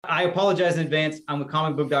I apologize in advance. I'm with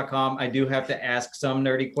comicbook.com. I do have to ask some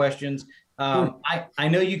nerdy questions. I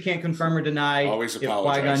know you can't confirm or deny Always if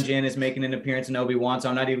apologize. Qui-Gon Jinn is making an appearance in Obi-Wan, so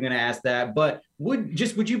I'm not even going to ask that. But would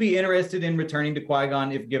you be interested in returning to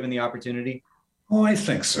Qui-Gon if given the opportunity? Oh, I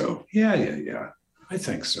think so. Yeah. I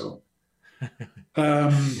think so.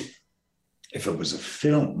 If it was a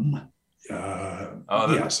film, yes. I'm a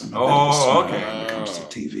bit of a snob when it comes to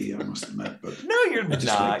TV, I must admit. But no, you're I just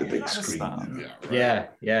not. like the You're big not a screen. snob.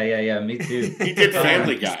 Yeah. Me too. He did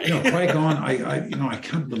Family Guy. Qui-Gon, I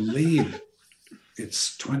can't believe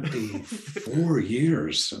it's 24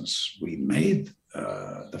 years since we made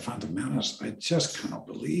The Phantom Menace. I just cannot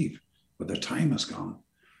believe where the time has gone.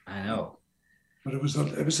 I know. But it was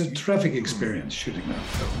a terrific experience shooting that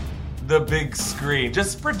film. The big screen.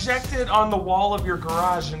 Just project it on the wall of your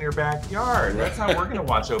garage in your backyard. That's how we're going to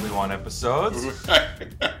watch Obi-Wan episodes.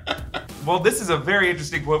 Well, this is a very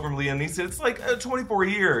interesting quote from Liam Neeson. It's like 24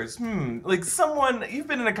 years. Like you've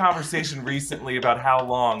been in a conversation recently about how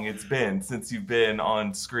long it's been since you've been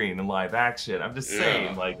on screen in live action. I'm just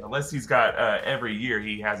saying, like, unless he's got every year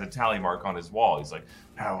he has a tally mark on his wall. He's like,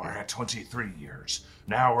 now we're at 23 years.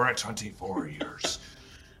 Now we're at 24 years.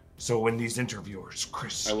 So when these interviewers,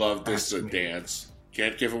 Chris... I love this dance.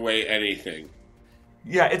 Can't give away anything.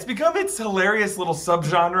 Yeah, it's become its hilarious little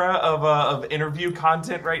subgenre of interview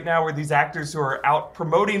content right now where these actors who are out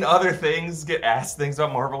promoting other things get asked things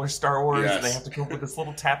about Marvel or Star Wars, and they have to come up with this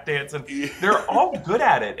little tap dance, and they're all good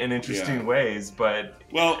at it in interesting ways, but...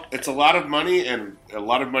 Well, it's a lot of money, and a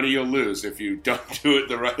lot of money you'll lose if you don't do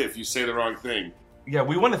it if you say the wrong thing. Yeah,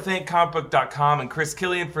 we want to thank comicbook.com and Chris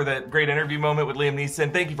Killian for that great interview moment with Liam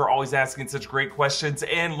Neeson. Thank you for always asking such great questions.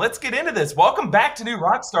 And let's get into this. Welcome back to New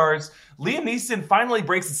Rockstars. Liam Neeson finally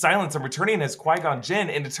breaks the silence on returning as Qui-Gon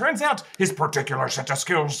Jinn, and it turns out his particular set of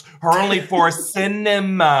skills are only for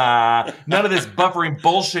cinema. None of this buffering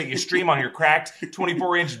bullshit you stream on your cracked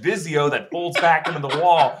 24-inch Vizio that folds back into the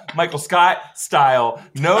wall, Michael Scott style.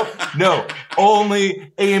 No,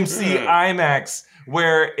 only AMC IMAX.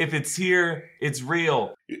 Where if it's here, it's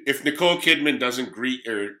real. If Nicole Kidman doesn't greet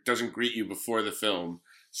you before the film,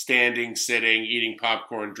 standing, sitting, eating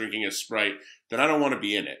popcorn, drinking a Sprite, then I don't want to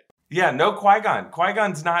be in it. Yeah, no Qui-Gon.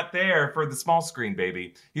 Qui-Gon's not there for the small screen,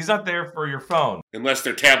 baby. He's not there for your phone. Unless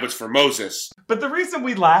they're tablets for Moses. But the reason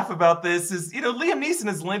we laugh about this is, Liam Neeson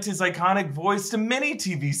has lent his iconic voice to many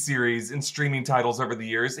TV series and streaming titles over the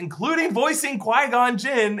years, including voicing Qui-Gon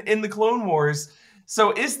Jinn in the Clone Wars.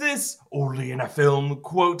 So is this only in a film,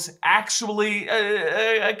 quote, actually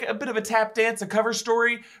a bit of a tap dance, a cover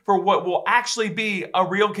story for what will actually be a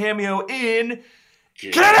real cameo in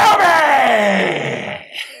Kenobi?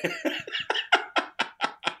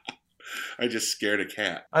 I just scared a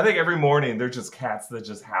cat. I think every morning they're just cats that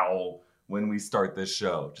just howl when we start this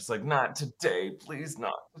show. Just like, not today, please,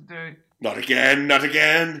 not today. Not again, not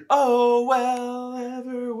again. Oh, well,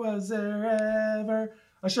 ever was there ever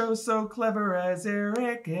a show so clever as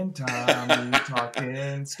Eric and Tommy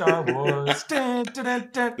talking Star Wars. Dun, dun, dun,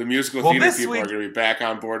 dun. The musical theater people are going to be back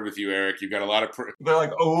on board with you, Eric. You've got a lot of... They're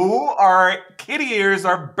like, oh, our kitty ears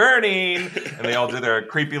are burning. And they all do their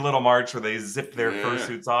creepy little march where they zip their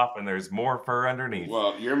fursuits off and there's more fur underneath.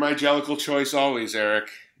 Well, you're my Jellicle choice always, Eric.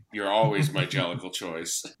 You're always my Jellicle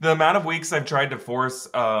choice. The amount of weeks I've tried to force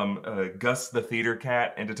Gus the theater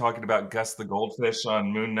cat into talking about Gus the goldfish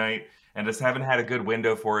on Moon Knight, and just haven't had a good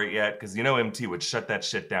window for it yet, because MT would shut that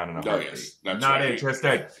shit down in a heartbeat. Yes, that's not right.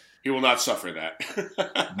 interested. He will not suffer that.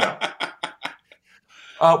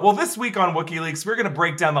 No. Well, this week on WikiLeaks, we're going to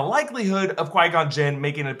break down the likelihood of Qui-Gon Jinn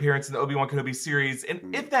making an appearance in the Obi-Wan Kenobi series,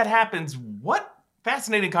 and if that happens, what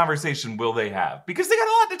fascinating conversation will they have? Because they got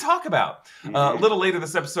a lot to talk about. A little later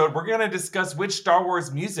this episode, we're going to discuss which Star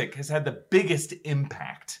Wars music has had the biggest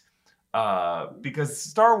impact. Because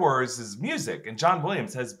Star Wars' music and John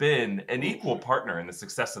Williams has been an equal partner in the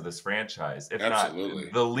success of this franchise, if not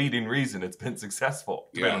the leading reason it's been successful,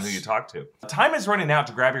 depending on who you talk to. Time is running out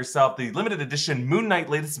to grab yourself the limited edition Moon Knight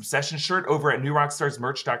Latest Obsession shirt over at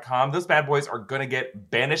newrockstarsmerch.com. Those bad boys are going to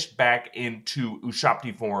get banished back into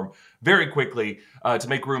Ushabti form very quickly to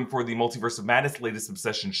make room for the Multiverse of Madness Latest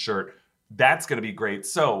Obsession shirt. That's going to be great.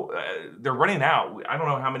 So they're running out. I don't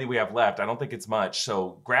know how many we have left. I don't think it's much.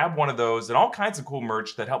 So grab one of those and all kinds of cool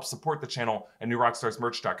merch that helps support the channel at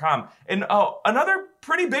newrockstarsmerch.com. And another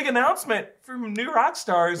pretty big announcement from New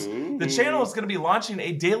Rockstars. Mm-hmm. The channel is going to be launching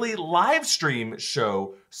a daily live stream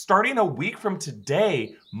show starting a week from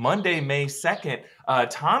today, Monday, May 2nd.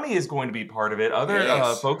 Tommy is going to be part of it.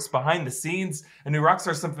 Other folks behind the scenes and New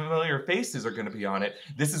Rockstars, some familiar faces are going to be on it.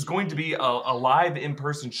 This is going to be a live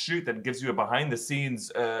in-person shoot that gives you a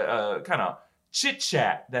behind-the-scenes kind of chit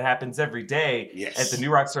chat that happens every day Yes. at the New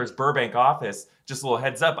Rockstars Burbank office. Just a little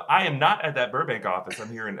heads up, I am not at that Burbank office. I'm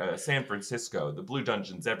here in San Francisco. The Blue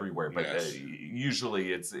Dungeon's everywhere, but Yes.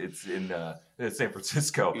 usually it's in San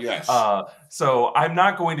Francisco. Yes. So I'm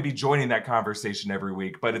not going to be joining that conversation every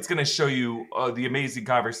week, but it's going to show you the amazing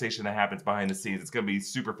conversation that happens behind the scenes. It's going to be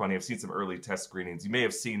super funny. I've seen some early test screenings. You may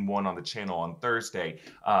have seen one on the channel on Thursday,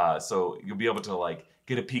 so you'll be able to like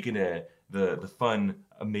get a peek into the fun,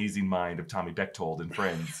 amazing mind of Tommy Bechtold and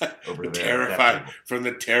friends over there. From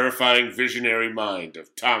the terrifying visionary mind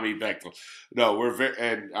of Tommy Bechtold. No, we're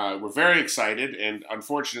very excited, and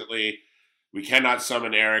unfortunately, we cannot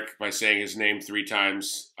summon Eric by saying his name 3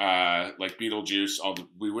 times, like Beetlejuice. Although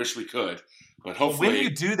we wish we could, but hopefully, when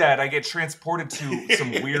you do that, I get transported to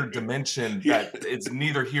some weird dimension that it's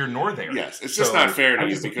neither here nor there. Yes, it's just not fair to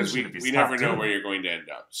you because we never know where it. you're going to end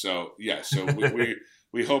up. So yeah, so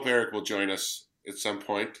we hope Eric will join us at some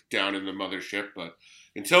point down in the mothership. But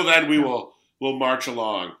until then, we'll march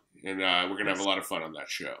along, and we're gonna have a lot of fun on that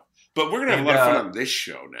show. But we're gonna have a lot of fun on this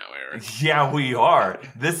show now, Eric. Yeah, we are.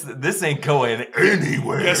 This ain't going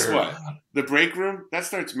anywhere. Guess what? The break room that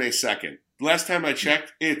starts May 2nd. Last time I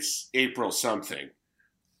checked, it's April something.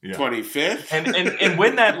 Yeah. 25th. And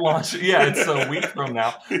when that launch, yeah, it's a week from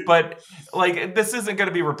now. But like, this isn't going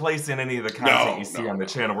to be replacing any of the content you see on the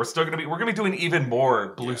channel. We're still going to be doing even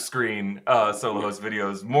more blue screen solo host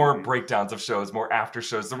videos, more breakdowns of shows, more after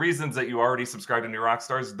shows. The reasons that you already subscribe to New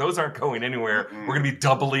Rockstars, those aren't going anywhere. We're going to be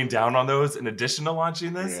doubling down on those in addition to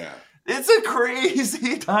launching this. Yeah. It's a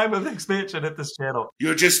crazy time of expansion at this channel.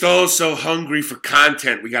 You're just all so hungry for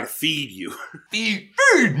content. We got to feed you. Feed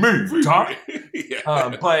me, Tommy.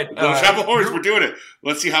 Yeah. But Travel Horse, we're doing it.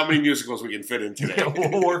 Let's see how many musicals we can fit in today. Yeah,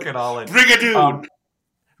 we'll work it all in. Brigadoon.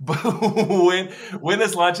 But when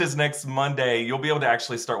this launches next Monday, you'll be able to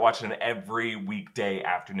actually start watching it every weekday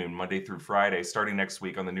afternoon, Monday through Friday, starting next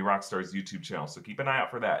week on the New Rockstars YouTube channel. So keep an eye out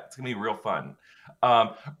for that. It's going to be real fun.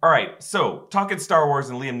 All right, so talking Star Wars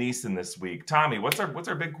and Liam Neeson this week. Tommy, what's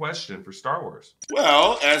our big question for Star Wars?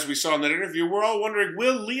 Well, as we saw in that interview, we're all wondering,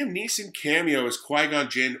 will Liam Neeson cameo as Qui-Gon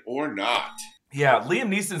Jinn or not? Yeah,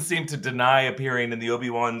 Liam Neeson seemed to deny appearing in the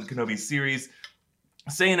Obi-Wan Kenobi series,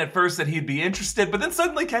 saying at first that he'd be interested, but then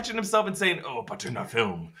suddenly catching himself and saying, "Oh, but in a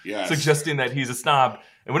film," suggesting that he's a snob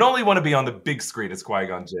and would only want to be on the big screen as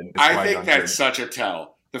Qui-Gon Jinn. I think that's such a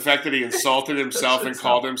tell. The fact that he insulted himself and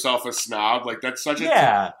called himself a snob, like that's such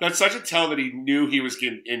a tell that he knew he was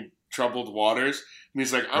in troubled waters. And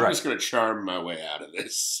he's like, I'm just going to charm my way out of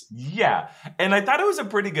this. Yeah. And I thought it was a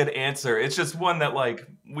pretty good answer. It's just one that, like,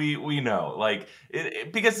 we know. Like,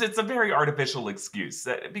 because it's a very artificial excuse.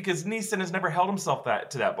 Because Neeson has never held himself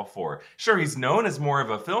to that before. Sure, he's known as more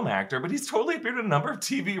of a film actor, but he's totally appeared in a number of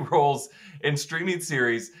TV roles and streaming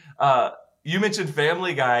series. You mentioned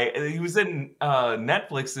Family Guy. He was in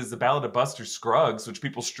Netflix's The Ballad of Buster Scruggs, which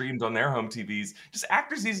people streamed on their home TVs. Just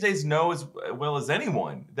actors these days know as well as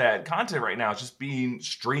anyone that content right now is just being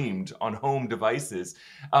streamed on home devices.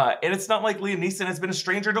 And it's not like Liam Neeson has been a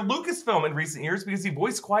stranger to Lucasfilm in recent years because he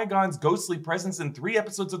voiced Qui-Gon's ghostly presence in 3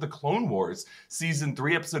 episodes of The Clone Wars. Season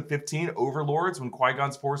 3, Episode 15, Overlords, when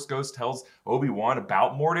Qui-Gon's Force Ghost tells Obi-Wan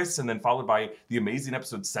about Mortis, and then followed by the amazing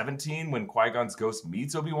Episode 17, when Qui-Gon's ghost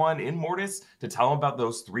meets Obi-Wan in Mortis to tell him about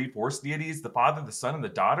those 3 Force deities, the Father, the Son, and the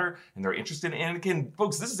Daughter, and their interest in Anakin.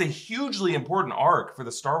 Folks, this is a hugely important arc for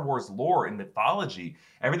the Star Wars lore and mythology.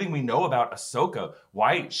 Everything we know about Ahsoka,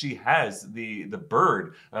 why she has the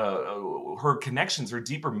bird, her connections, her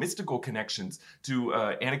deeper mystical connections to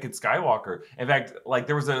Anakin Skywalker. In fact, like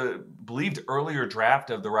there was a believed earlier draft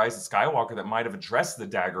of The Rise of Skywalker that might have addressed the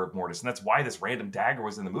Dagger of Mortis, and that's why this random dagger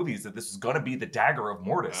was in the movies, that this was going to be the Dagger of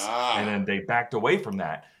Mortis. And then they backed away from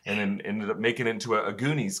that and then ended up making it into a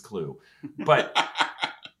Goonies clue. But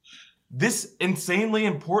this insanely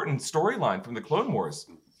important storyline from the Clone Wars,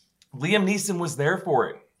 Liam Neeson was there for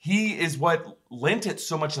it. He is what lent it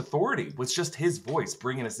so much authority, was just his voice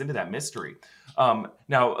bringing us into that mystery. Now,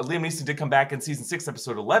 Liam Neeson did come back in season 6,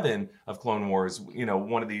 episode 11 of Clone Wars. You know,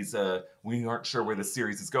 one of these, we aren't sure where the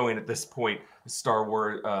series is going at this point, Star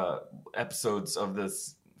Wars episodes of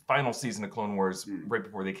this final season of Clone Wars right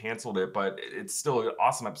before they canceled it, but it's still an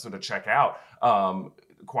awesome episode to check out.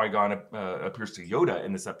 Qui-Gon appears to Yoda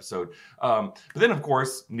in this episode. But then, of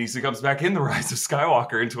course, Neeson comes back in The Rise of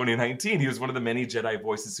Skywalker in 2019. He was one of the many Jedi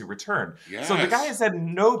voices who returned. Yes. So the guy has had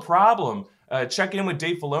no problem checking in with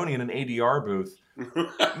Dave Filoni in an ADR booth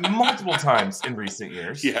multiple times in recent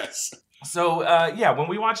years. Yes. So, when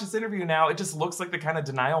we watch this interview now, it just looks like the kind of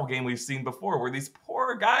denial game we've seen before, where these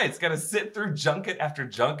poor guys got to sit through junket after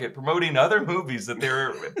junket promoting other movies that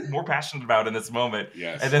they're more passionate about in this moment.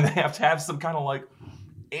 Yes. And then they have to have some kind of like,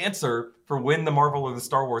 answer for when the Marvel or the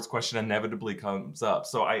Star Wars question inevitably comes up.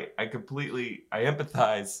 So I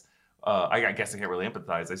empathize. I guess I can't really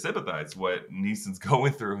empathize. I sympathize what Neeson's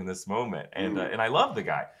going through in this moment, and I love the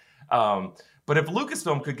guy. But if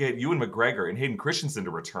Lucasfilm could get Ewan McGregor and Hayden Christensen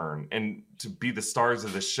to return and to be the stars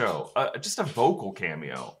of this show, just a vocal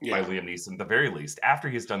cameo by Liam Neeson, at the very least, after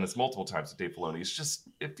he's done this multiple times with Dave Filoni,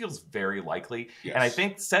 it feels very likely. Yes. And I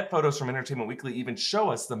think set photos from Entertainment Weekly even show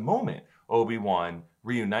us the moment Obi-Wan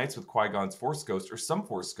reunites with Qui-Gon's Force Ghost or some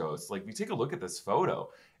Force Ghost. Like, if you take a look at this photo,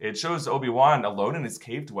 it shows Obi-Wan alone in his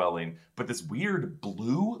cave dwelling, but this weird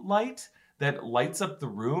blue light that lights up the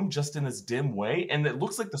room just in this dim way. And it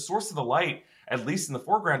looks like the source of the light, at least in the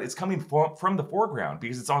foreground, is coming from the foreground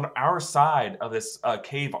because it's on our side of this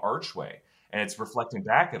cave archway and it's reflecting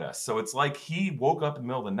back at us. So it's like he woke up in the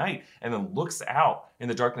middle of the night and then looks out in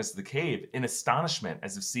the darkness of the cave in astonishment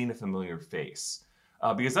as if seeing a familiar face.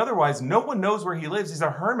 Because otherwise, no one knows where he lives. He's a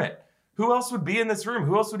hermit. Who else would be in this room?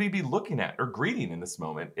 Who else would he be looking at or greeting in this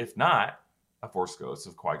moment, if not a Force Ghost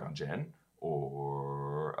of Qui-Gon Jinn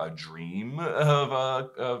or a dream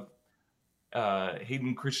of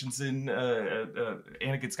Hayden Christensen,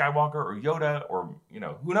 Anakin Skywalker, or Yoda, or,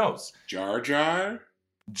 who knows? Jar Jar?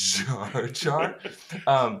 Jar Jar.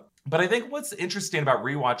 But I think what's interesting about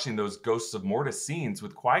rewatching those Ghosts of Mortis scenes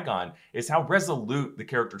with Qui-Gon is how resolute the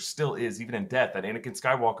character still is, even in death, that Anakin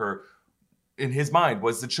Skywalker, in his mind,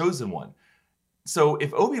 was the chosen one. So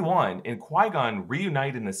if Obi-Wan and Qui-Gon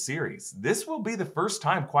reunite in this series, this will be the first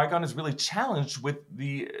time Qui-Gon is really challenged with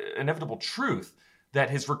the inevitable truth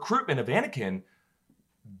that his recruitment of Anakin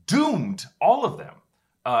doomed all of them.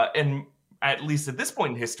 And at least at this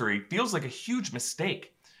point in history, feels like a huge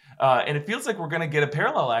mistake. And it feels like we're going to get a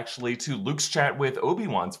parallel, actually, to Luke's chat with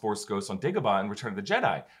Obi-Wan's Force Ghost on Dagobah in Return of the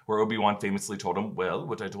Jedi, where Obi-Wan famously told him, well,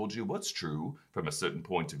 what I told you was true from a certain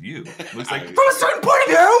point of view. Luke's like, from a certain point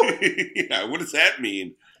of view? Yeah, what does that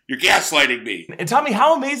mean? You're gaslighting me. And Tommy,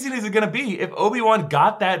 how amazing is it going to be if Obi-Wan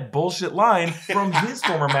got that bullshit line from his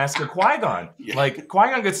former master, Qui-Gon? Yeah. Like,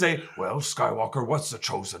 Qui-Gon could say, well, Skywalker was the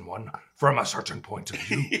chosen one from a certain point of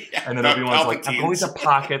view. Yeah, and then Obi-Wan's like, I'm going to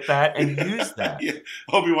pocket that and use that. Yeah.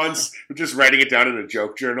 Obi-Wan's just writing it down in a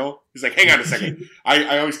joke journal. He's like, hang on a second.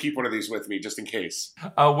 I always keep one of these with me just in case.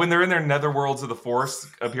 When they're in their netherworlds of the Force,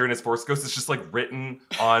 appearing as Force Ghosts, it's just like written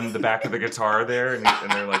on the back of the guitar there. And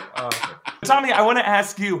they're like, oh, okay. Tommy, I want to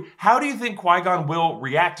ask you, how do you think Qui-Gon will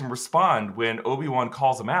react and respond when Obi-Wan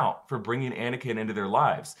calls him out for bringing Anakin into their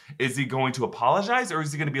lives? Is he going to apologize, or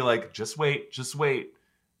is he going to be like, just wait.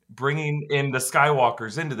 Bringing in the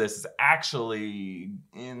Skywalkers into this is actually,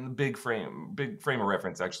 in the big frame of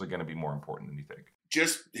reference, actually going to be more important than you think?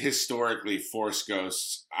 Just historically, Force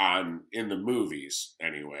Ghosts in the movies,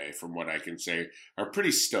 anyway, from what I can say, are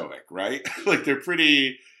pretty stoic, right? Like they're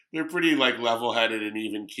pretty like level-headed and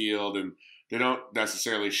even-keeled, and they don't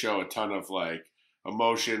necessarily show a ton of like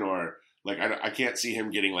emotion or like I can't see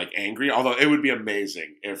him getting like angry. Although it would be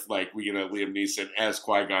amazing if like we get a Liam Neeson as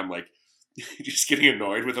Qui-Gon like just getting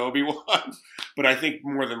annoyed with Obi-Wan. But I think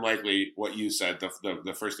more than likely what you said,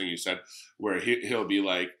 the first thing you said, where he'll be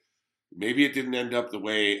like, maybe it didn't end up the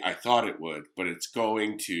way I thought it would, but it's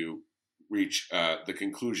going to reach the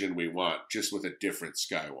conclusion we want, just with a different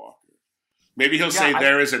Skywalker. Maybe he'll say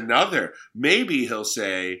there is another. Maybe he'll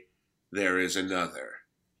say there is another.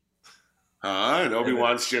 And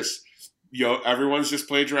Obi-Wan's just, everyone's just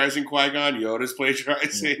plagiarizing Qui-Gon. Yoda's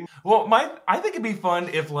plagiarizing. Well, I think it'd be fun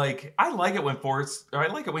if, like, I like it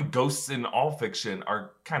when ghosts in all fiction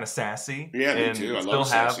are kind of sassy. Yeah, me too. I love a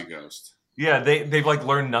sassy ghost. Yeah, they've like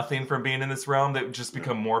learned nothing from being in this realm. They've just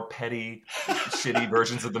become more petty, shitty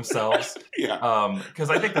versions of themselves. Yeah. Because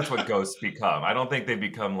I think that's what ghosts become. I don't think they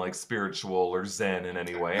become like spiritual or zen in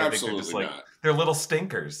any way. Absolutely I think they're just like not. They're little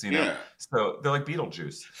stinkers, Yeah. So they're like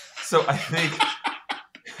Beetlejuice. So I think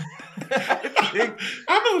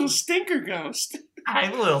I'm a little stinker ghost.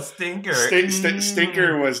 I'm a little stinker.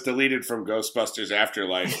 Stinker was deleted from Ghostbusters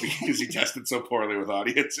Afterlife because he tested so poorly with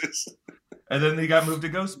audiences. And then he got moved to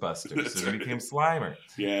Ghostbusters, and then became Slimer.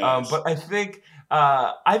 Yeah. But I think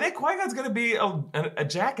Qui-Gon's going to be a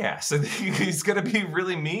jackass. I think he's going to be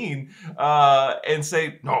really mean and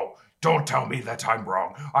say, no, don't tell me that I'm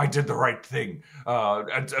wrong. I did the right thing.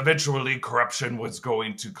 And eventually, corruption was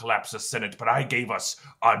going to collapse the Senate, but I gave us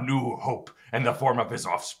a new hope in the form of his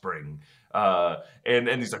offspring. And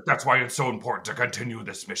he's like, that's why it's so important to continue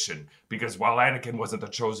this mission, because while Anakin wasn't the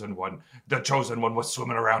chosen one was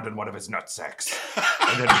swimming around in one of his nutsacks.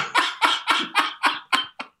 And then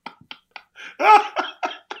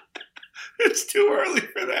It's too early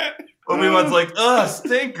for that. Obi-Wan's like, ugh,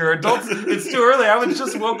 stinker. It's too early. I was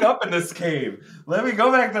just woke up in this cave. Let me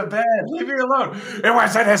go back to bed. Leave me alone. It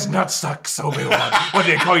wasn't his nutsucks, Obi-Wan. What,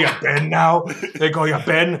 do they call you Ben now? They call you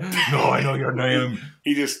Ben? No, I know your name.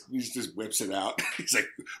 He just whips it out. He's like,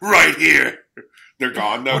 right here. They're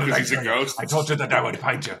gone, though, because he's a ghost. I told you that I would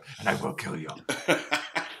find you, and I will kill you.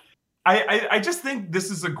 I just think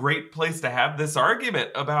this is a great place to have this argument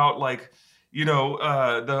about, like, you know,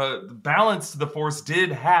 the balance to the Force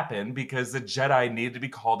did happen because the Jedi needed to be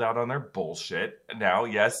called out on their bullshit. Now,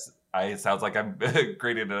 yes, it sounds like I'm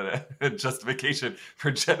creating a justification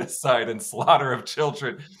for genocide and slaughter of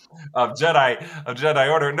children of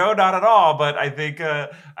Jedi Order. No, not at all. But I think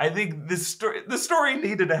the story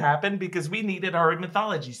needed to happen because we needed our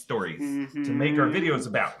mythology stories to make our videos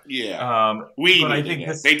about. Yeah,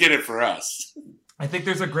 they did it for us. I think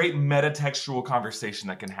there's a great metatextual conversation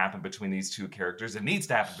that can happen between these two characters. It needs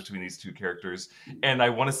to happen between these two characters. And I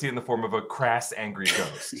want to see it in the form of a crass, angry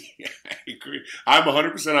ghost. Yeah, I agree. I'm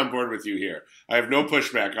 100% on board with you here. I have no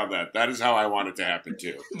pushback on that. That is how I want it to happen,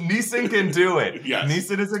 too. Neeson can do it. Yes.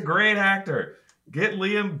 Neeson is a great actor. Get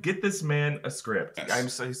Liam, get this man a script.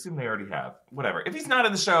 Yes. I assume they already have. Whatever. If he's not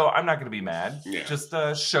in the show, I'm not going to be mad. Yeah. Just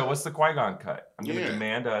show us the Qui-Gon cut. I'm going to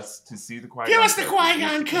demand us to see the Qui-Gon cut. Give us the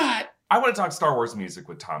Qui-Gon cut! I want to talk Star Wars music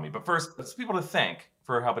with Tommy, but first, there's people to thank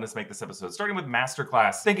for helping us make this episode, starting with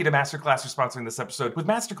Masterclass. Thank you to Masterclass for sponsoring this episode. With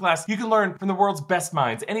Masterclass, you can learn from the world's best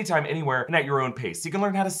minds anytime, anywhere, and at your own pace. You can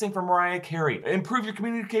learn how to sing from Mariah Carey, improve your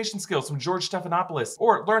communication skills from George Stephanopoulos,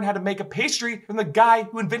 or learn how to make a pastry from the guy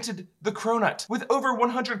who invented the cronut. With over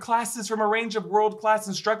 100 classes from a range of world-class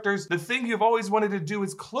instructors, the thing you've always wanted to do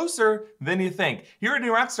is closer than you think. Here at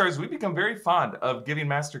New Rockstars, we've become very fond of giving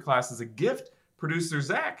Masterclass as a gift. Producer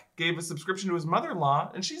Zach gave a subscription to his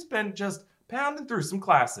mother-in-law, and she's been just pounding through some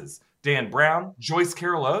classes. Dan Brown, Joyce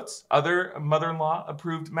Carol Oates, other mother-in-law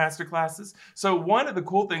approved masterclasses. So one of the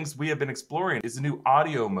cool things we have been exploring is a new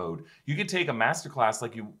audio mode. You can take a masterclass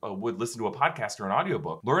like you would listen to a podcast or an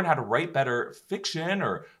audiobook, learn how to write better fiction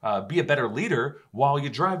or be a better leader while you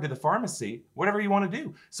drive to the pharmacy, whatever you want to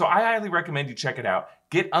do. So I highly recommend you check it out.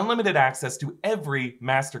 Get unlimited access to every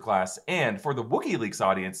masterclass. And for the WookieLeaks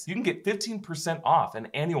audience, you can get 15% off an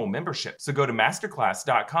annual membership. So go to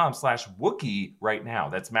masterclass.com/Wookie right now.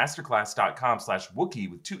 That's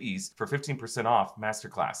masterclass.com/Wookie with 2 E's for 15% off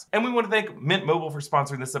Masterclass. And we want to thank Mint Mobile for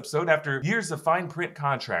sponsoring this episode. After years of fine print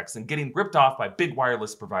contracts and getting ripped off by big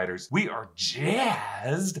wireless providers, we are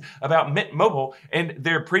jazzed about Mint Mobile and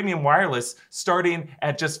their premium wireless starting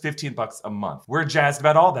at just $15 a month. We're jazzed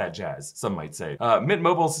about all that jazz, some might say. Mint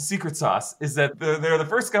Mobile's secret sauce is that they're the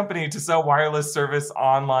first company to sell wireless service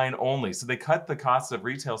online only. So they cut the cost of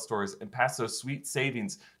retail stores and pass those sweet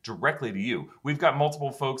savings directly to you. We've got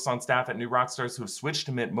multiple folks on staff at New Rockstars who have switched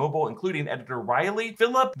to Mint Mobile, including editor Riley,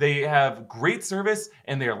 Phillip. They have great service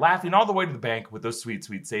and they're laughing all the way to the bank with those sweet,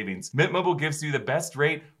 sweet savings. Mint Mobile gives you the best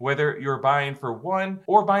rate, whether you're buying for one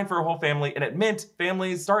or buying for a whole family. And at Mint,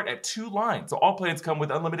 families start at 2 lines. So all plans come with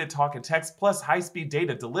unlimited talk and text, plus high-speed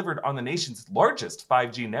data delivered on the nation's largest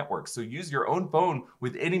 5G network. So use your own phone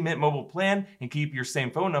with any Mint Mobile plan and keep your same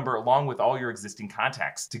phone number along with all your existing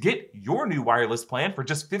contacts. To get your new wireless plan for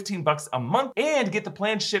just $15 a month and get the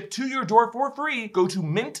plan shipped to your door for free, go to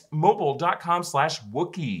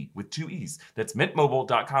mintmobile.com/Wookie with 2 E's. That's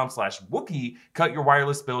mintmobile.com/Wookie. Cut your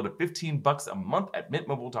wireless bill to $15 a month at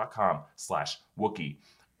mintmobile.com/Wookie.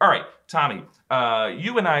 All right, Tommy,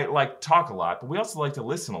 you and I like to talk a lot, but we also like to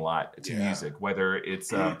listen a lot to music, whether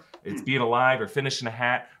it's Being Alive or Finishing a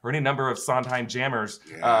Hat or any number of Sondheim jammers.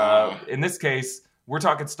 In this case, we're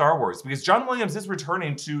talking Star Wars because John Williams is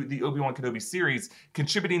returning to the Obi-Wan Kenobi series,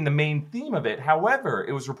 contributing the main theme of it. However,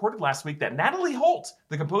 it was reported last week that Natalie Holt,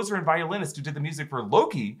 the composer and violinist who did the music for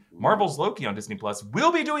Loki, Marvel's Loki on Disney Plus,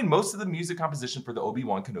 will be doing most of the music composition for the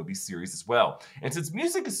Obi-Wan Kenobi series as well. And since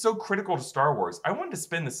music is so critical to Star Wars, I wanted to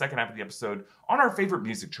spend the second half of the episode on our favorite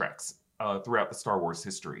music tracks throughout the Star Wars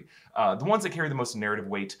history. The ones that carry the most narrative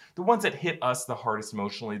weight, the ones that hit us the hardest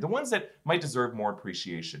emotionally, the ones that might deserve more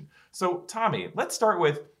appreciation. So, Tommy, let's start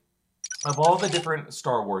with, of all the different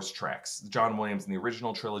Star Wars tracks, John Williams in the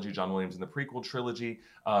original trilogy, John Williams in the prequel trilogy,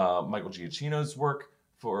 Michael Giacchino's work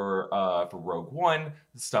for Rogue One,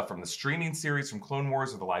 the stuff from the streaming series from Clone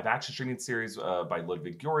Wars or the live-action streaming series by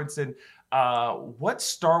Ludwig Göransson. What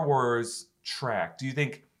Star Wars track do you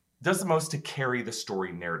think does the most to carry the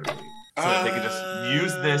story narratively? So that they can just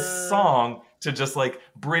use this song to just like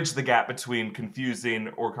bridge the gap between confusing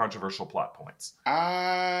or controversial plot points.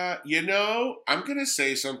 I'm going to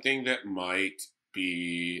say something that might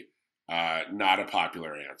be not a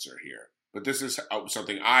popular answer here. but this is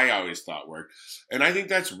something I always thought worked. And I think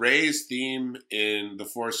that's Rey's theme in The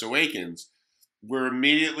Force Awakens. We're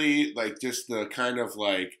immediately like just the kind of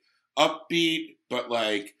like upbeat, but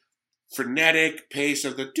like frenetic pace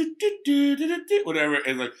of the whatever.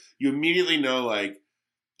 And like you immediately know like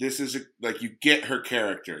this is like you get her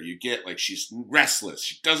character. You get like she's restless.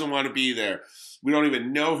 She doesn't want to be there. We don't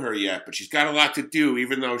even know her yet, but she's got a lot to do,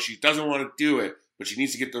 even though she doesn't want to do it. But she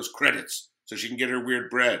needs to get those credits so she can get her weird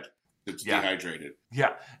bread that's dehydrated.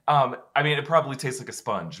 Yeah. I mean, it probably tastes like a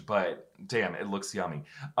sponge, but damn, it looks yummy.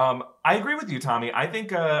 I agree with you, Tommy. I think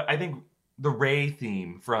the Rey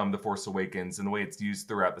theme from The Force Awakens and the way it's used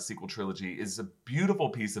throughout the sequel trilogy is a beautiful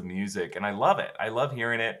piece of music, and I love it. I love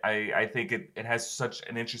hearing it. I think it has such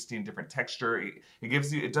an interesting, different texture.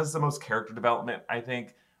 It does the most character development, I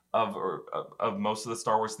think, of most of the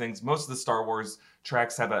Star Wars things. Most of the Star Wars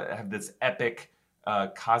tracks have this epic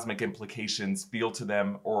cosmic implications feel to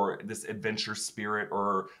them, or this adventure spirit,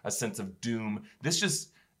 or a sense of doom. This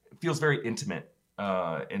just feels very intimate,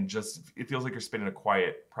 and just it feels like you're spending a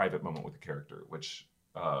quiet, private moment with the character, which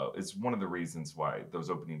is one of the reasons why those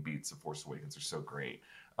opening beats of Force Awakens are so great.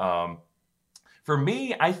 For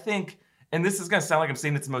me, I think, and this is going to sound like I'm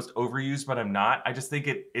saying it's the most overused, but I'm not. I just think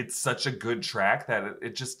it's such a good track that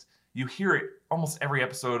it just, you hear it almost every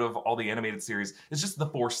episode of all the animated series. It's just the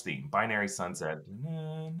Force theme, Binary Sunset.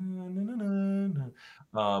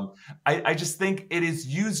 I just think it is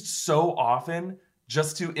used so often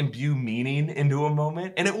just to imbue meaning into a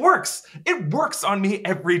moment. And it works. It works on me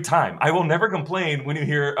every time. I will never complain when you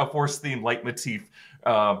hear a Force theme leitmotif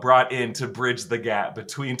brought in to bridge the gap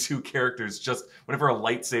between two characters. Just whenever a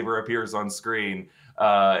lightsaber appears on screen,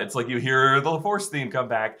 it's like you hear the Force theme come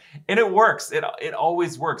back, and it works. It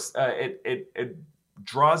always works. It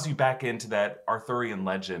draws you back into that Arthurian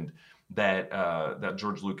legend that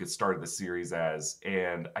George Lucas started the series as,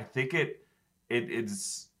 and I think it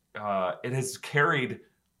has carried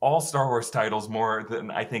all Star Wars titles more than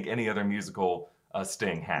I think any other musical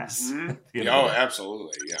Sting has. Mm-hmm. Oh,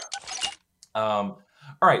 absolutely, yeah.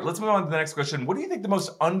 All right, let's move on to the next question. What do you think the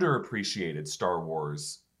most underappreciated Star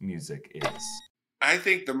Wars music is? I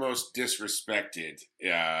think the most disrespected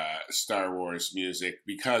Star Wars music,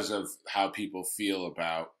 because of how people feel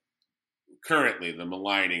about currently the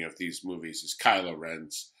maligning of these movies, is Kylo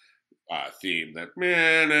Ren's theme. That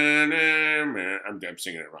I'm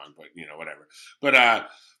singing it wrong, but you know, whatever.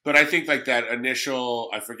 But I think like that initial,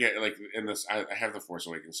 I forget, like in this, I have the Force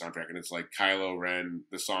Awakens soundtrack, and it's like Kylo Ren.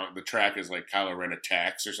 The track is like Kylo Ren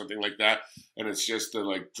attacks or something like that, and it's just the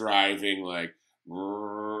like driving, like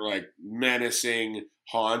menacing,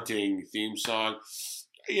 haunting theme song.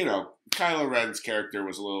 You know, Kylo Ren's character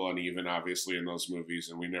was a little uneven, obviously, in those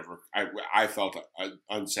movies, and I felt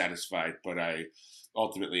unsatisfied, but I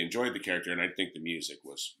ultimately enjoyed the character, and I think the music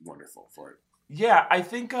was wonderful for it. Yeah, I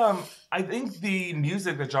think the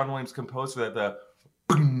music that John Williams composed for that,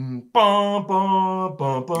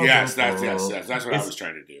 yes, that's what I was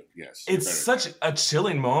trying to do. Yes, it's such a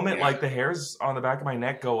chilling moment. Yeah. Like the hairs on the back of my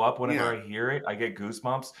neck go up whenever I hear it. I get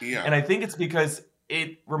goosebumps. Yeah. And I think it's because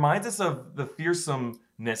it reminds us of the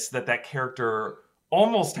fearsomeness that character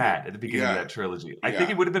almost had at the beginning of that trilogy. I think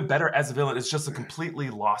it would have been better as a villain. It's just a completely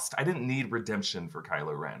lost. I didn't need redemption for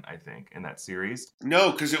Kylo Ren, I think, in that series.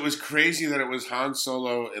 No, because it was crazy that it was Han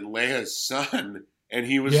Solo and Leia's son, and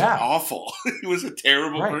he was awful. He was a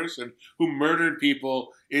terrible person who murdered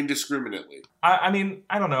people indiscriminately. I mean,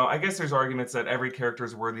 I don't know. I guess there's arguments that every character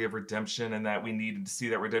is worthy of redemption and that we needed to see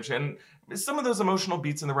that redemption. And some of those emotional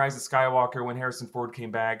beats in The Rise of Skywalker when Harrison Ford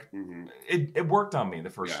came back, it worked on me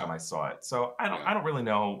the first time I saw it. So I don't really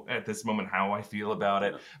know at this moment how I feel about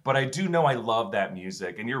it, but I do know I love that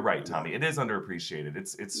music. And you're right, Tommy. It is underappreciated.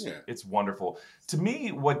 It's wonderful. To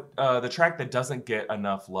me, what the track that doesn't get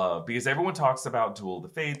enough love, because everyone talks about Duel of the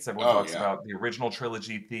Fates, everyone talks about the original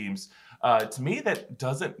trilogy themes. To me, that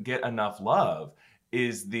doesn't get enough love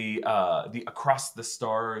is the Across the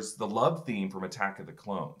Stars, the love theme from Attack of the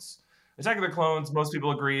Clones. Attack of the Clones, most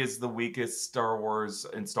people agree, is the weakest Star Wars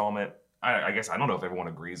installment. I guess I don't know if everyone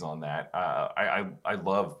agrees on that. I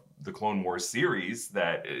love the Clone Wars series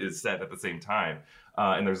that is set at the same time.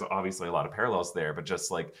 And there's obviously a lot of parallels there, but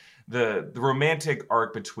just like the romantic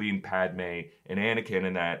arc between Padme and Anakin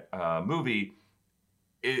in that movie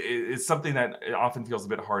is something that it often feels a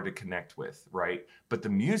bit hard to connect with, right? But the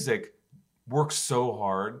music works so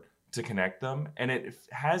hard to connect them, and it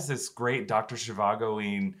has this great Dr.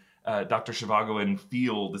 Zhivagoan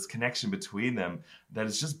feel, this connection between them that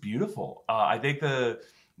is just beautiful. I think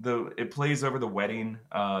it plays over the wedding,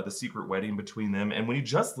 the secret wedding between them, and when you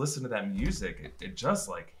just listen to that music, it just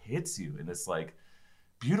like hits you in this like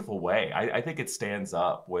beautiful way. I think it stands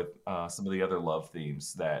up with some of the other love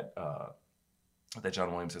themes that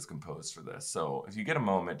John Williams has composed for this. So if you get a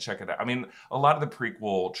moment, check it out. I mean, a lot of the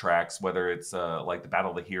prequel tracks, whether it's like the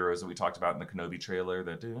Battle of the Heroes that we talked about in the Kenobi trailer,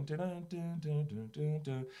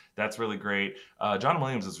 that's really great. John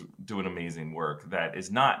Williams is doing amazing work that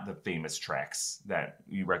is not the famous tracks that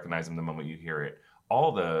you recognize him the moment you hear it.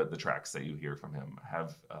 All the tracks that you hear from him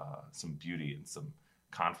have some beauty and some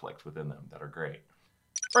conflict within them that are great.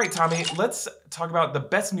 All right, Tommy, let's talk about the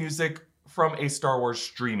best music from a Star Wars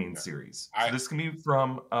streaming series. So this can be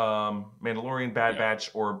from Mandalorian, Bad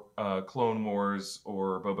Batch, or Clone Wars,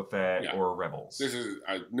 or Boba Fett, or Rebels. This is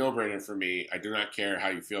a no-brainer for me. I do not care how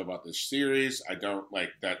you feel about this series. I don't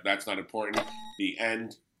like that. That's not important. The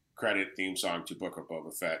end credit theme song to Book of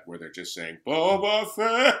Boba Fett, where they're just saying Boba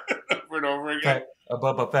Fett over and over again.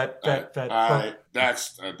 Boba Fett, Fett.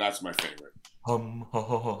 That's my favorite. Hum, hum,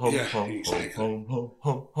 hum, hum, hum, hum,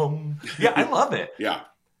 hum, hum. Yeah, I love it. Yeah.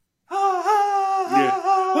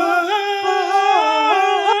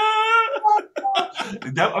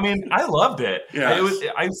 I mean, I loved it. Yes.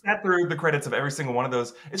 I sat through the credits of every single one of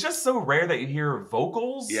those. It's just so rare that you hear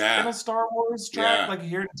vocals in a Star Wars track. Like you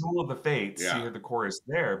hear Duel of the Fates, you hear the chorus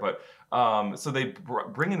there. But so they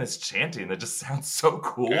bring in this chanting that just sounds so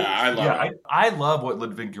cool. Yeah, I love it. I love what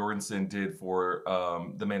Ludwig Göransson did for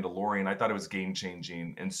The Mandalorian. I thought it was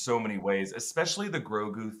game-changing in so many ways, especially the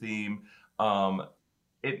Grogu theme.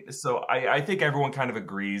 So I think everyone kind of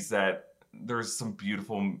agrees that there's some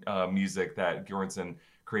beautiful music that Göransson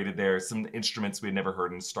created there, some instruments we had never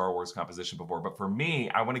heard in Star Wars composition before. But for me,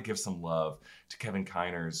 I want to give some love to Kevin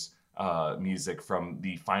Kiner's music from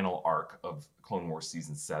the final arc of Clone Wars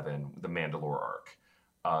Season 7, the Mandalore arc.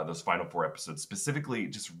 Those final 4 episodes. Specifically,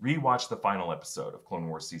 just rewatch the final episode of Clone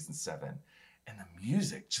Wars Season 7. And the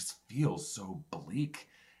music just feels so bleak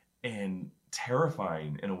and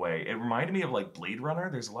terrifying in a way. It reminded me of like Blade Runner.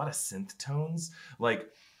 There's a lot of synth tones. Like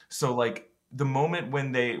the moment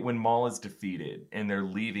when Maul is defeated and they're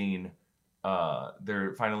leaving,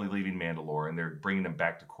 they're finally leaving Mandalore and they're bringing them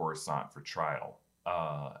back to Coruscant for trial.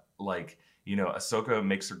 Ahsoka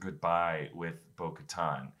makes her goodbye with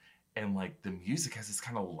Bo-Katan, and like the music has this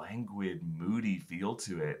kind of languid, moody feel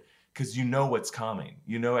to it because you know what's coming.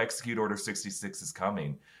 You know Execute Order 66 is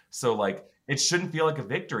coming. So like it shouldn't feel like a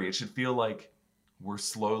victory. It should feel like we're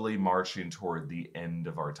slowly marching toward the end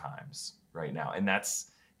of our times right now. And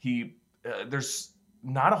there's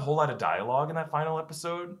not a whole lot of dialogue in that final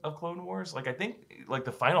episode of Clone Wars. Like I think like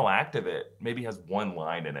the final act of it maybe has one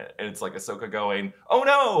line in it, and it's like Ahsoka going, "Oh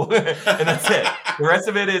no," and that's it. The rest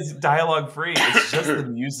of it is dialogue free. It's just the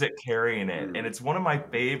music carrying it, and it's one of my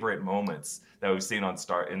favorite moments that we've seen in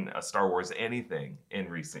Star Wars anything in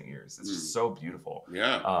recent years. It's just so beautiful.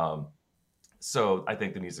 Yeah. So I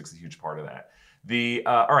think the music's a huge part of that.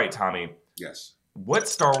 All right, Tommy. Yes. What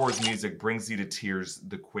Star Wars music brings you to tears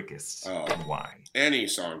the quickest, and why? Any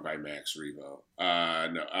song by Max Rebo.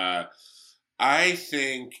 I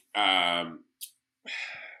think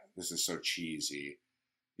this is so cheesy.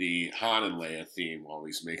 The Han and Leia theme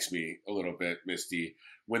always makes me a little bit misty.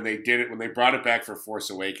 When they brought it back for Force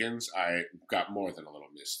Awakens, I got more than a little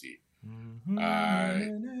misty. I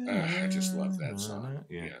just love that song.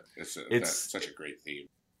 Yeah, it's such a great theme.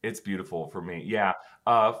 It's beautiful for me. Yeah.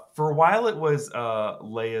 For a while it was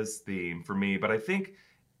Leia's theme for me, but I think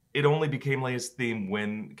it only became Leia's theme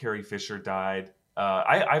when Carrie Fisher died.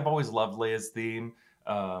 I've always loved Leia's theme.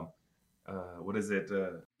 What is it?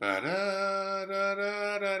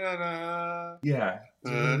 Yeah.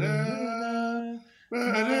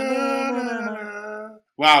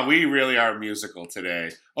 Wow, we really are musical today.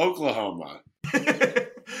 Oklahoma.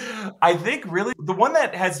 I think really the one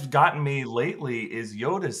that has gotten me lately is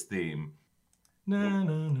Yoda's theme. Oh,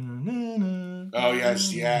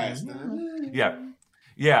 yes. Yeah.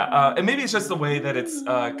 And maybe it's just the way that it's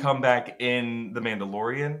come back in The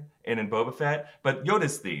Mandalorian and in Boba Fett, but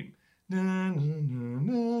Yoda's theme.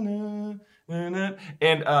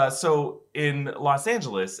 And so in Los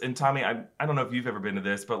Angeles, and Tommy, I don't know if you've ever been to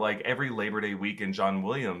this, but like every Labor Day weekend, John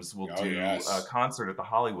Williams will do a concert at the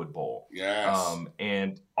Hollywood Bowl. Yes.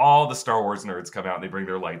 And all the Star Wars nerds come out and they bring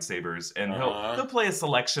their lightsabers, and he'll play a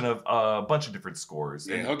selection of a bunch of different scores.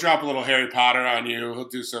 Yeah, he'll drop a little Harry Potter on you. He'll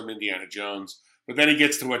do some Indiana Jones, but then he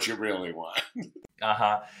gets to what you really want.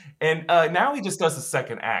 And now he just does the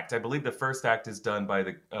second act. I believe the first act is done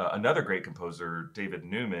by another great composer, David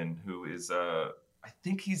Newman, who is I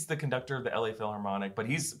think he's the conductor of the LA Philharmonic, but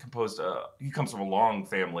he's composed. He comes from a long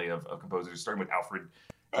family of composers, starting with Alfred.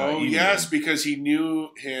 Yes, because he knew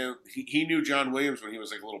him. He knew John Williams when he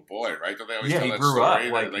was like a little boy, right? Don't they always tell he that grew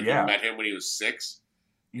story up. that he met him when he was 6?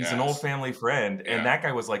 He's an old family friend, and that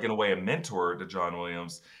guy was like in a way a mentor to John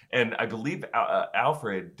Williams. And I believe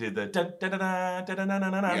Alfred did the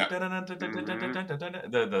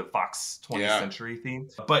the Fox 20th Century theme.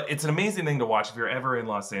 But it's an amazing thing to watch if you're ever in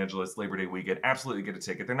Los Angeles Labor Day weekend. Absolutely get a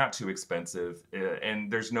ticket. They're not too expensive, and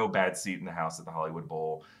there's no bad seat in the house at the Hollywood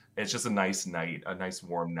Bowl. It's just a nice night, a nice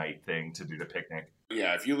warm night thing to do the picnic.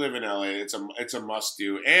 Yeah, if you live in LA, it's a must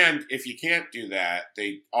do. And if you can't do that,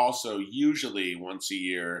 they also usually once a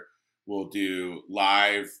year will do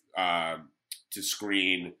live to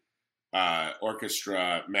screen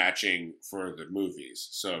orchestra matching for the movies.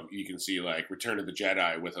 So you can see like Return of the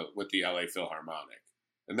Jedi with the LA Philharmonic,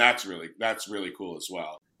 and that's really cool as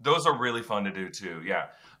well. Those are really fun to do too. Yeah.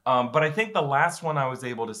 But I think the last one I was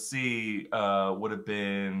able to see would have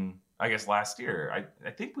been, I guess, last year. I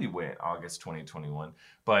think we went August 2021.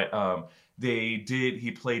 But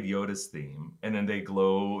he played Yoda's theme, and then they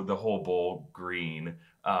glow the whole bowl green.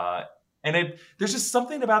 And there's just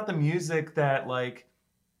something about the music that like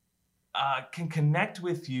can connect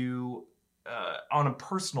with you on a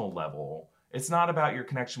personal level. It's not about your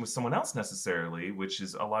connection with someone else necessarily, which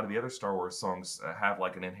is a lot of the other Star Wars songs have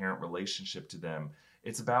like an inherent relationship to them.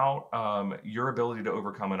 It's about your ability to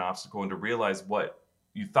overcome an obstacle and to realize what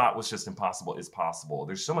you thought was just impossible is possible.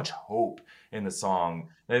 There's so much hope in the song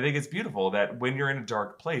that I think it's beautiful that when you're in a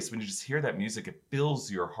dark place, when you just hear that music, it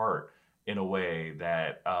fills your heart in a way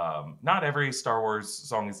that not every Star Wars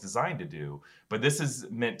song is designed to do. But this is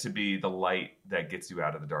meant to be the light that gets you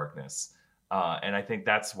out of the darkness. And I think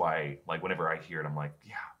that's why, like, whenever I hear it, I'm like,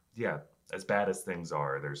 yeah, as bad as things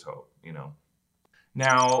are, there's hope, you know?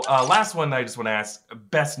 Now, last one I just want to ask,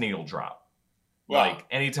 best needle drop. Wow. Like,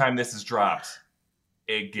 anytime this is dropped,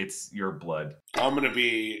 it gets your blood. I'm going to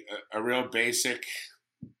be a real basic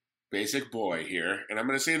boy here, and I'm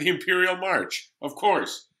going to say the Imperial March. Of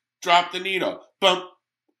course. Drop the needle. Bump.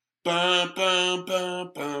 Bum, bum,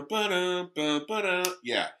 bum, bum, ba-dum, bum, ba-dum.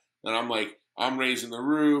 Yeah. And I'm like, I'm raising the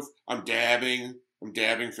roof. I'm dabbing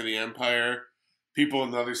for the Empire. People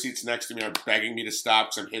in the other seats next to me are begging me to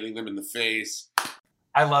stop because I'm hitting them in the face.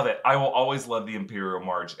 I love it. I will always love the Imperial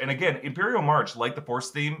March. And again, Imperial March, like the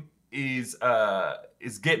Force theme, is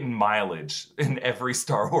getting mileage in every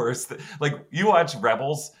Star Wars. Like, you watch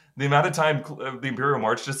Rebels, the amount of time the Imperial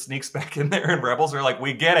March just sneaks back in there, and Rebels are like,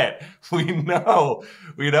 we get it. We know.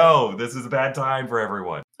 This is a bad time for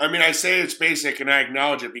everyone. I mean, I say it's basic, and I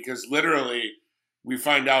acknowledge it, because literally we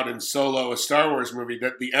find out in Solo, a Star Wars movie,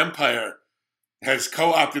 that the Empire has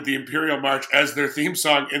co-opted the Imperial March as their theme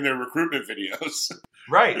song in their recruitment videos.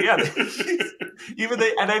 Right, yeah.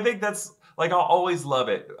 And I think that's, like, I'll always love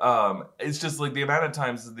it. It's just, like, the amount of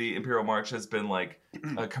times the Imperial March has been, like,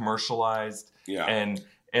 commercialized and,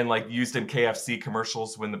 like, used in KFC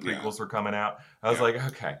commercials when the prequels were coming out. I was like,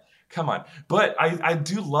 okay, come on. But I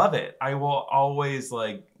do love it. I will always,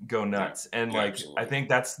 like, go nuts. And, like, absolutely. I think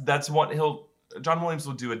that's what John Williams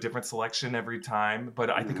will do a different selection every time, but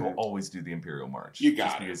I think he'll always do the Imperial March. You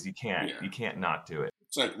got it. Because you can't not do it.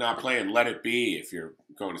 It's like not playing Let It Be if you're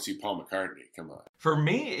going to see Paul McCartney. Come on. For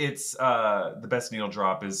me, it's the best needle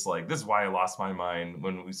drop is like, this is why I lost my mind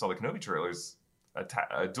when we saw the Kenobi trailers,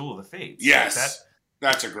 a Duel of the Fates. Yes. Like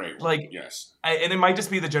that's a great one. Like, yes. And it might just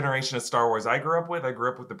be the generation of Star Wars I grew up with. I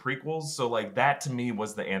grew up with the prequels. So, like, that to me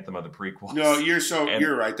was the anthem of the prequels. No,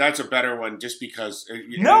 you're right. That's a better one just because.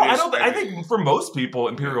 I think for most people,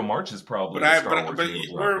 Imperial March is probably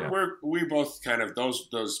we both kind of, those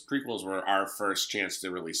prequels were our first chance to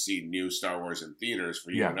really see new Star Wars in theaters for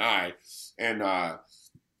you and I. And, I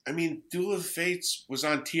mean, Duel of Fates was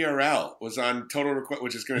on TRL, was on Total Request,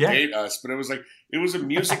 which is going to date us. But it was a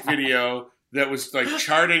music video that was like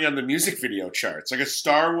charting on the music video charts. Like a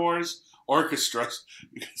Star Wars orchestra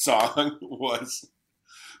song was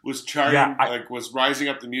charting, was rising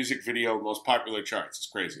up the music video most popular charts. It's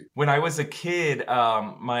crazy. When I was a kid,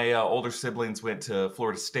 my older siblings went to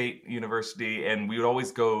Florida State University, and we would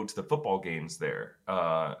always go to the football games there.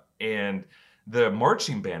 And the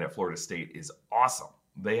marching band at Florida State is awesome.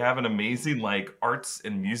 They have an amazing like arts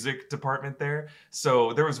and music department there.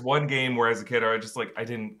 So there was one game where as a kid I was just like I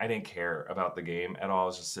didn't care about the game at all. I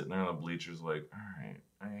was just sitting there on the bleachers like, all right,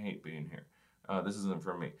 I hate being here. This isn't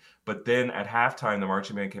for me. But then at halftime the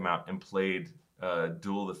marching band came out and played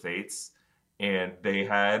Duel of the Fates, and they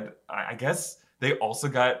had, I guess they also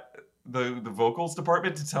got the vocals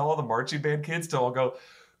department to tell all the marching band kids to all go,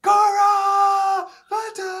 Gara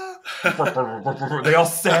Vata. They all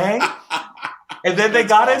sang. And then they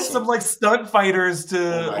got in some like stunt fighters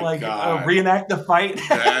to reenact the fight.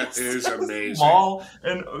 That is amazing. Maul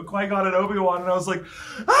and Qui-Gon and Obi-Wan, and I was like,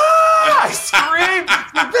 ah! I screamed,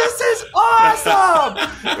 this is awesome!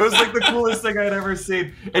 It was like the coolest thing I'd ever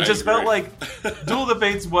seen. It just felt like Duel of the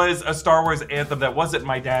Fates was a Star Wars anthem that wasn't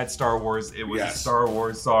my dad's Star Wars. It was a Star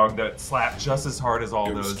Wars song that slapped just as hard as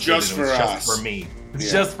all those. Just for us. Just for me. It's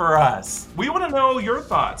just for us. We want to know your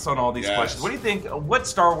thoughts on all these questions. What do you think? What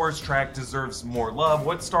Star Wars track deserves more love?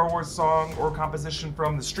 What Star Wars song or composition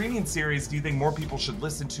from the streaming series do you think more people should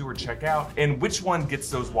listen to or check out? And which one gets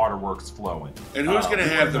those waterworks flowing? And who's going to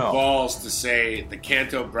have the balls to say the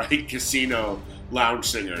Canto Bright Casino Lounge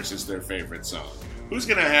Singers is their favorite song? Who's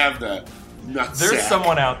going to have the nutsack? There's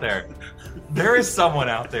someone out there. There is someone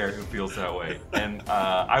out there who feels that way, and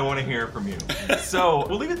I want to hear from you. So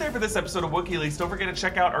we'll leave it there for this episode of WookieLeaks. Don't forget to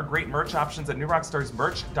check out our great merch options at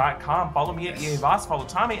newrockstarsmerch.com. Follow me at EA Voss, follow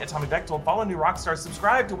Tommy at Tommy Bechtel, follow New Rockstars,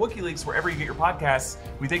 subscribe to WookieLeaks wherever you get your podcasts.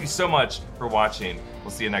 We thank you so much for watching.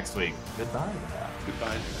 We'll see you next week. Goodbye.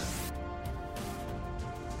 Goodbye.